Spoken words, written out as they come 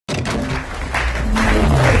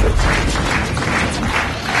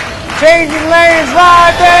Changing Lanes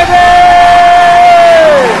Live, baby!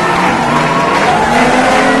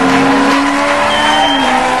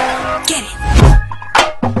 Get it.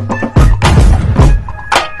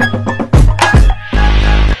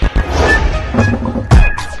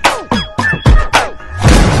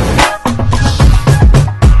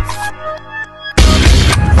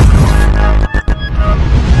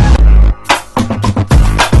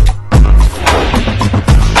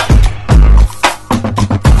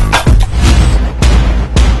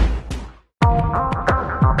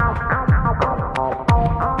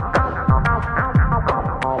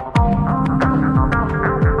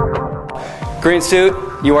 Green suit,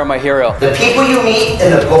 you are my hero. The people you meet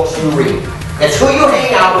and the books you read. It's who you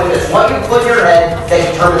hang out with, it's what you put in your head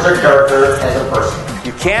that determines your character as a person.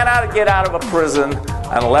 You can't get out of a prison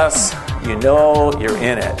unless you know you're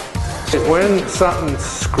in it. When something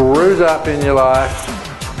screws up in your life,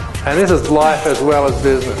 and this is life as well as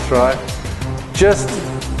business, right? Just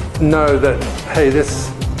know that, hey,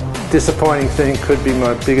 this disappointing thing could be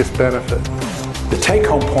my biggest benefit. The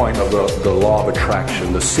take-home point of the law of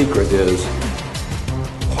attraction, the secret is,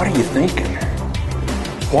 what are you thinking?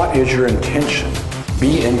 What is your intention?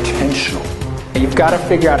 Be intentional. You've got to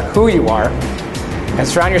figure out who you are and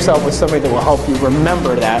surround yourself with somebody that will help you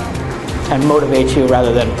remember that and motivate you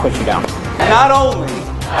rather than push you down. Not only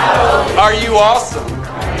are you awesome,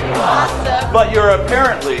 but you're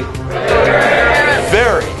apparently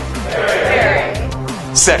very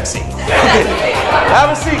sexy. Have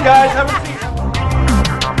a seat, guys. Have a seat.